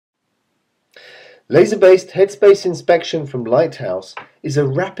Laser-based headspace inspection from LightHouse is a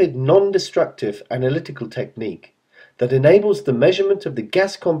rapid, non-destructive analytical technique that enables the measurement of the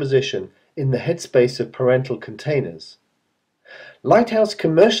gas composition in the headspace of parental containers. LightHouse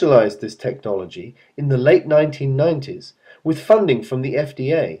commercialized this technology in the late 1990s with funding from the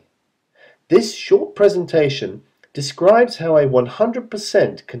FDA. This short presentation describes how a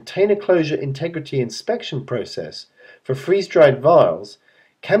 100% container closure integrity inspection process for freeze-dried vials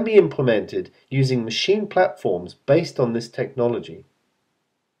can be implemented using machine platforms based on this technology.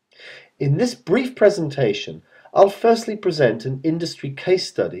 In this brief presentation, I'll firstly present an industry case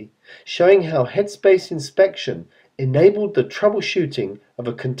study showing how headspace inspection enabled the troubleshooting of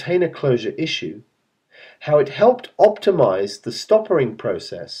a container closure issue, how it helped optimize the stoppering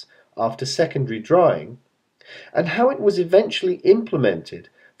process after secondary drying, and how it was eventually implemented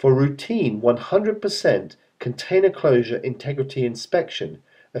for routine 100% container closure integrity inspection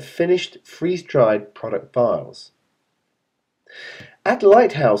of finished freeze-dried product vials. At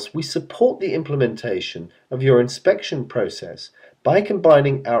LightHouse, we support the implementation of your inspection process by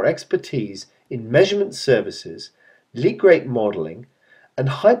combining our expertise in measurement services, leak rate modeling, and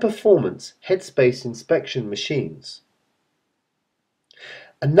high-performance headspace inspection machines.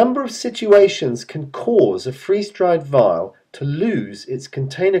 A number of situations can cause a freeze-dried vial to lose its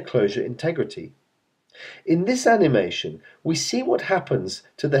container closure integrity. In this animation, we see what happens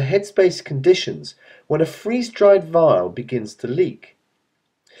to the headspace conditions when a freeze-dried vial begins to leak.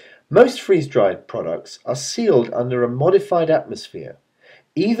 Most freeze-dried products are sealed under a modified atmosphere,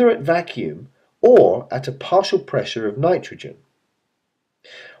 either at vacuum or at a partial pressure of nitrogen.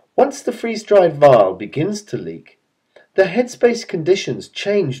 Once the freeze-dried vial begins to leak, the headspace conditions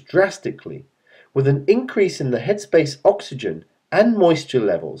change drastically, with an increase in the headspace oxygen and moisture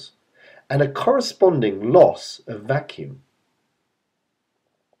levels, and a corresponding loss of vacuum.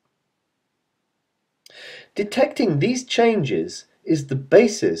 Detecting these changes is the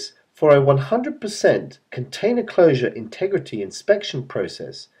basis for a 100% container closure integrity inspection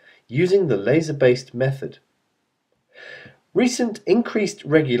process using the laser-based method. Recent increased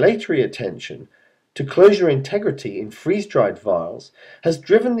regulatory attention to closure integrity in freeze-dried vials has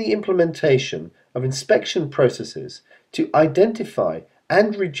driven the implementation of inspection processes to identify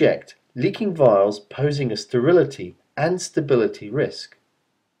and reject leaking vials posing a sterility and stability risk.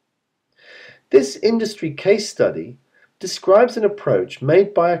 This industry case study describes an approach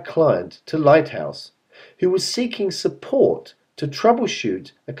made by a client to LightHouse who was seeking support to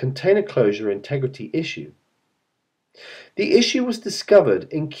troubleshoot a container closure integrity issue. The issue was discovered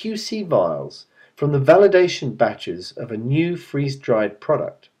in QC vials from the validation batches of a new freeze-dried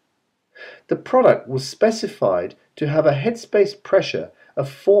product. The product was specified to have a headspace pressure of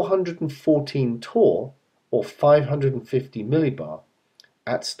 414 torr, or 550 millibar,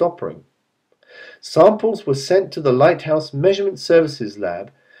 at stoppering. Samples were sent to the LightHouse Measurement Services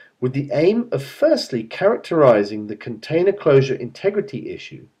Lab with the aim of firstly characterizing the container closure integrity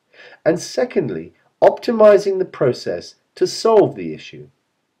issue, and secondly optimizing the process to solve the issue.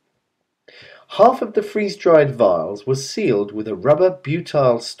 Half of the freeze-dried vials were sealed with a rubber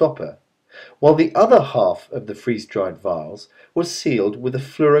butyl stopper, while the other half of the freeze-dried vials was sealed with a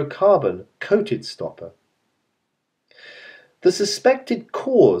fluorocarbon-coated stopper. The suspected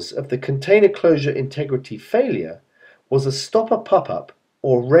cause of the container closure integrity failure was a stopper pop-up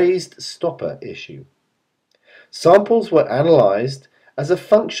or raised stopper issue. Samples were analyzed as a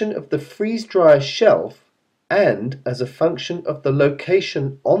function of the freeze-dryer shelf and as a function of the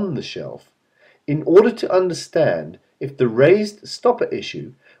location on the shelf, in order to understand if the raised stopper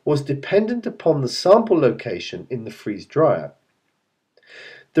issue was dependent upon the sample location in the freeze dryer.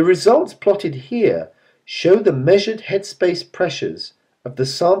 The results plotted here show the measured headspace pressures of the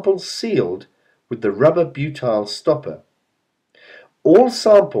samples sealed with the rubber butyl stopper. All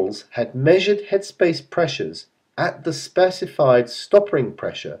samples had measured headspace pressures at the specified stoppering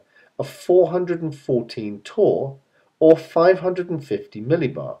pressure of 414 torr, or 550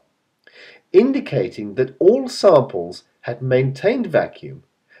 millibar, indicating that all samples had maintained vacuum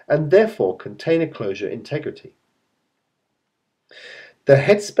and therefore container closure integrity. The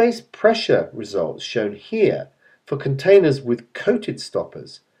headspace pressure results shown here for containers with coated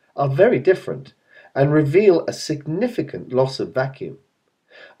stoppers are very different and reveal a significant loss of vacuum.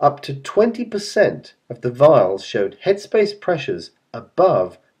 Up to 20% of the vials showed headspace pressures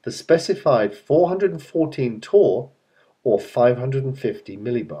above the specified 414 torr, or 550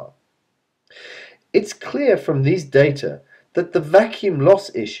 millibar. It's clear from these data that the vacuum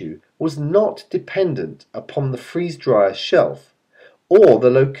loss issue was not dependent upon the freeze-dryer shelf or the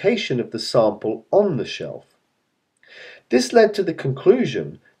location of the sample on the shelf. This led to the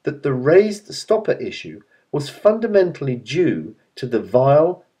conclusion that the raised stopper issue was fundamentally due to the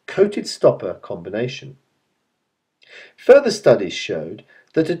vial coated stopper combination. Further studies showed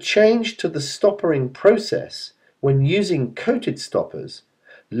that a change to the stoppering process when using coated stoppers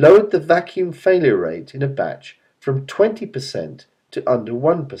lowered the vacuum failure rate in a batch from 20% to under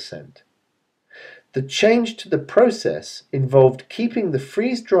 1%. The change to the process involved keeping the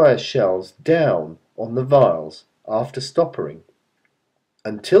freeze-dryer shells down on the vials after stoppering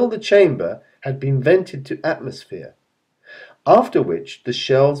until the chamber had been vented to atmosphere, after which the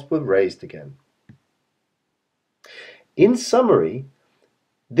shells were raised again. In summary,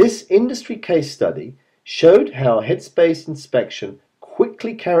 this industry case study showed how Headspace inspection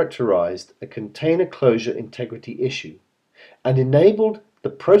quickly characterized a container closure integrity issue and enabled the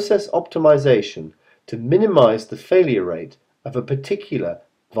process optimization to minimize the failure rate of a particular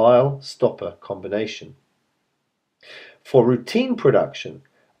vial stopper combination. For routine production,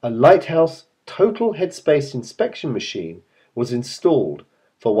 a LightHouse total Headspace inspection machine was installed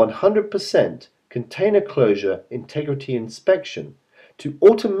for 100% container closure integrity inspection to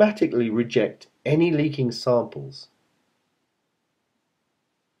automatically reject any leaking samples.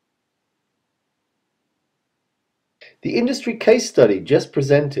 The industry case study just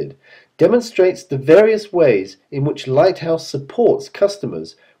presented demonstrates the various ways in which LightHouse supports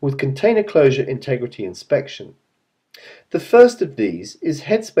customers with container closure integrity inspection. The first of these is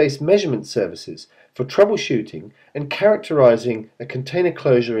Headspace measurement services for troubleshooting and characterizing a container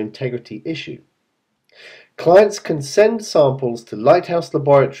closure integrity issue. Clients can send samples to LightHouse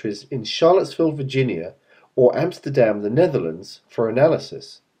laboratories in Charlottesville, Virginia, or Amsterdam, the Netherlands, for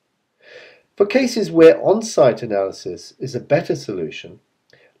analysis. For cases where on-site analysis is a better solution,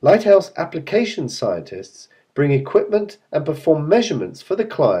 LightHouse application scientists bring equipment and perform measurements for the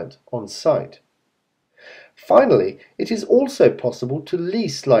client on-site. Finally, it is also possible to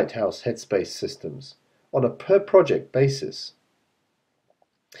lease LightHouse Headspace systems on a per-project basis.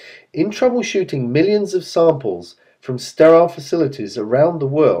 In troubleshooting millions of samples from sterile facilities around the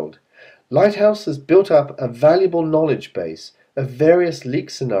world, LightHouse has built up a valuable knowledge base of various leak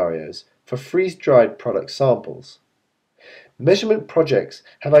scenarios for freeze-dried product samples. Measurement projects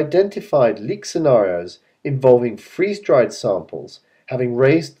have identified leak scenarios involving freeze-dried samples having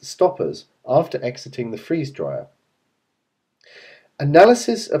raised stoppers after exiting the freeze dryer.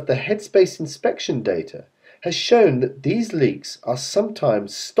 Analysis of the Headspace inspection data has shown that these leaks are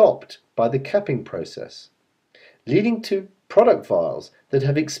sometimes stopped by the capping process, leading to product vials that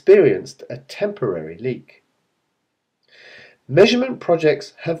have experienced a temporary leak. Measurement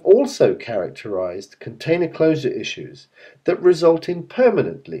projects have also characterized container closure issues that result in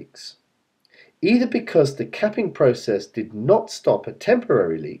permanent leaks, either because the capping process did not stop a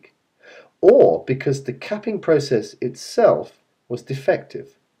temporary leak, or because the capping process itself was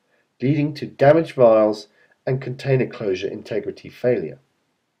defective, leading to damaged vials and container closure integrity failure.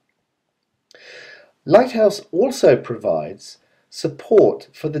 LightHouse also provides support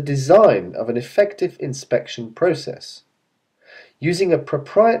for the design of an effective inspection process. Using a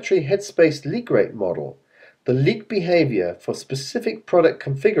proprietary Headspace leak rate model, the leak behavior for specific product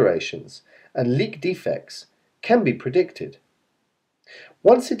configurations and leak defects can be predicted.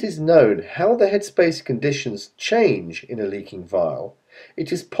 Once it is known how the Headspace conditions change in a leaking vial,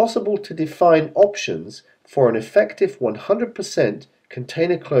 it is possible to define options for an effective 100%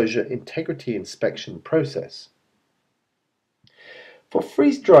 container closure integrity inspection process. For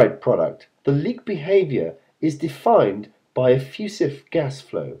freeze-dried product, the leak behavior is defined by effusive gas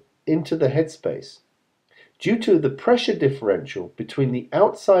flow into the headspace due to the pressure differential between the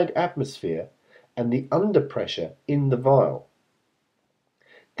outside atmosphere and the underpressure in the vial.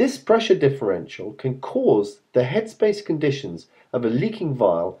 This pressure differential can cause the headspace conditions of a leaking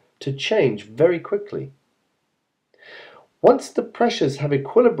vial to change very quickly. Once the pressures have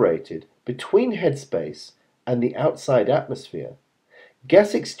equilibrated between headspace and the outside atmosphere,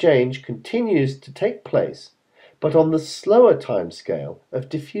 gas exchange continues to take place, but on the slower timescale of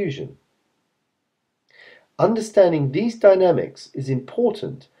diffusion. Understanding these dynamics is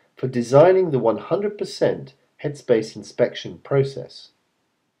important for designing the 100% headspace inspection process.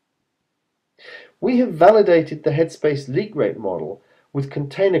 We have validated the Headspace leak rate model with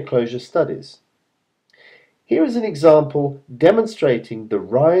container closure studies. Here is an example demonstrating the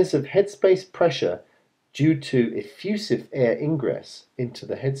rise of headspace pressure due to effusive air ingress into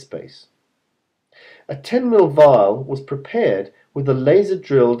the headspace. A 10 ml vial was prepared with a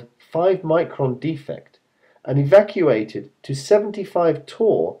laser-drilled 5-micron defect and evacuated to 75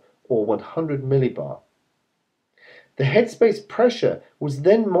 torr or 100 millibar. The headspace pressure was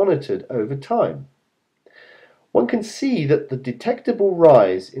then monitored over time. one can see that the detectable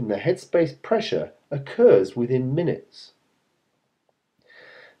rise in the headspace pressure occurs within minutes.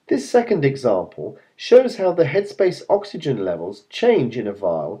 This second example shows how the headspace oxygen levels change in a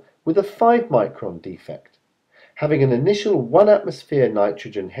vial with a 5 micron defect, having an initial 1 atmosphere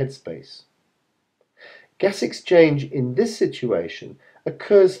nitrogen headspace. Gas exchange in this situation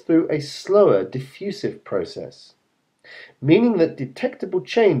occurs through a slower diffusive process, meaning that detectable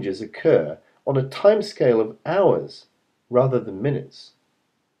changes occur on a timescale of hours rather than minutes.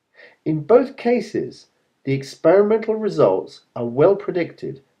 In both cases, the experimental results are well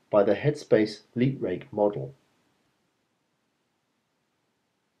predicted by the Headspace leak rate model.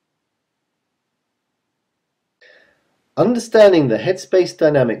 Understanding the headspace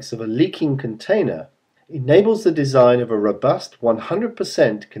dynamics of a leaking container enables the design of a robust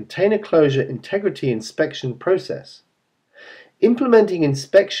 100% container closure integrity inspection process. Implementing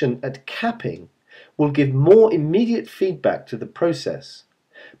inspection at capping will give more immediate feedback to the process,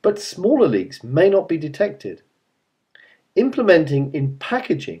 but smaller leaks may not be detected. Implementing in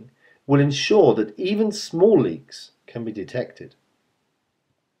packaging will ensure that even small leaks can be detected.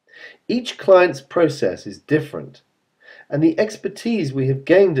 Each client's process is different, and the expertise we have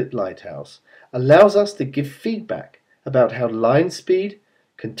gained at LightHouse allows us to give feedback about how line speed,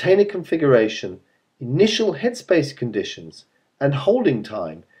 container configuration, initial headspace conditions, and holding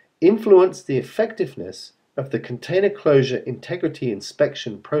time influence the effectiveness of the container closure integrity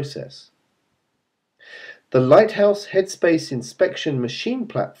inspection process. The LightHouse Headspace inspection machine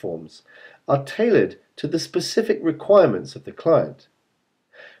platforms are tailored to the specific requirements of the client.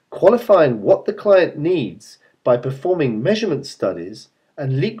 Qualifying what the client needs by performing measurement studies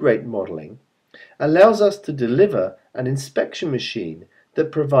and leak rate modeling allows us to deliver an inspection machine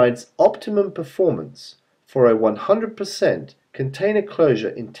that provides optimum performance for a 100% container closure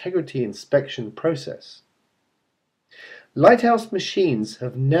integrity inspection process. LightHouse machines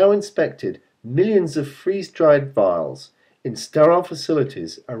have now inspected millions of freeze-dried vials in sterile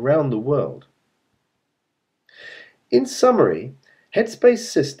facilities around the world. In summary, Headspace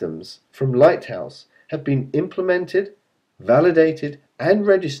systems from LightHouse have been implemented, validated, and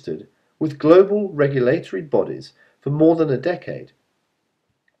registered with global regulatory bodies for more than a decade.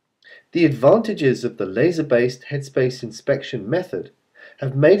 The advantages of the laser-based headspace inspection method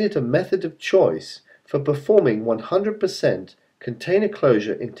have made it a method of choice for performing 100% container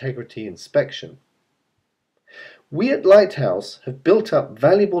closure integrity inspection. We at LightHouse have built up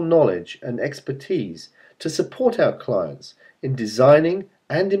valuable knowledge and expertise to support our clients in designing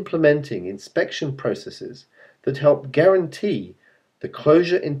and implementing inspection processes that help guarantee the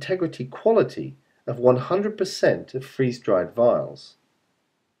closure integrity quality of 100% of freeze-dried vials.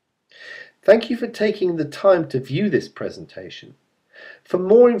 Thank you for taking the time to view this presentation. For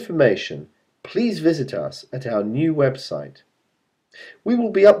more information, please visit us at our new website. We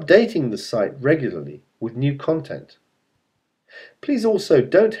will be updating the site regularly with new content. Please also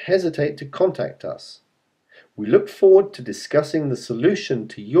don't hesitate to contact us. We look forward to discussing the solution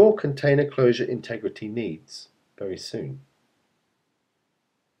to your container closure integrity needs very soon.